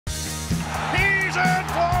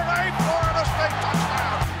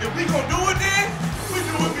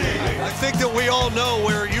think that we all know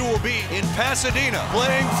where you will be in Pasadena,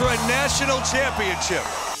 playing for a national championship.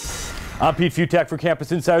 I'm Pete Fiutak for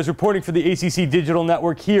Campus Insiders, reporting for the ACC Digital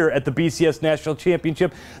Network here at the BCS National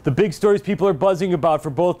Championship. The big stories people are buzzing about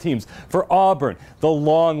for both teams. For Auburn, the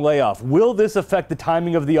long layoff. Will this affect the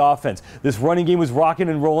timing of the offense? This running game was rocking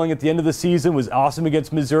and rolling at the end of the season, was awesome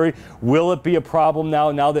against Missouri. Will it be a problem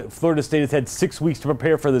now that Florida State has had 6 weeks to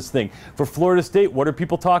prepare for this thing? For Florida State, what are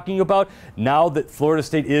people talking about now that Florida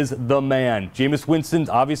State is the man? Jameis Winston,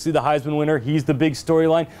 obviously the Heisman winner. He's the big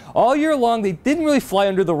storyline. All year long, they didn't really fly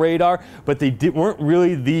under the radar, but they weren't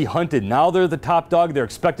really the hunted. Now they're the top dog. They're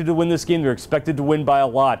expected to win this game. They're expected to win by a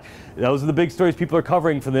lot. Those are the big stories people are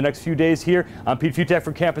covering for the next few days here. I'm Pete Fiutak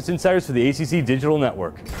for Campus Insiders for the ACC Digital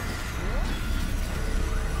Network.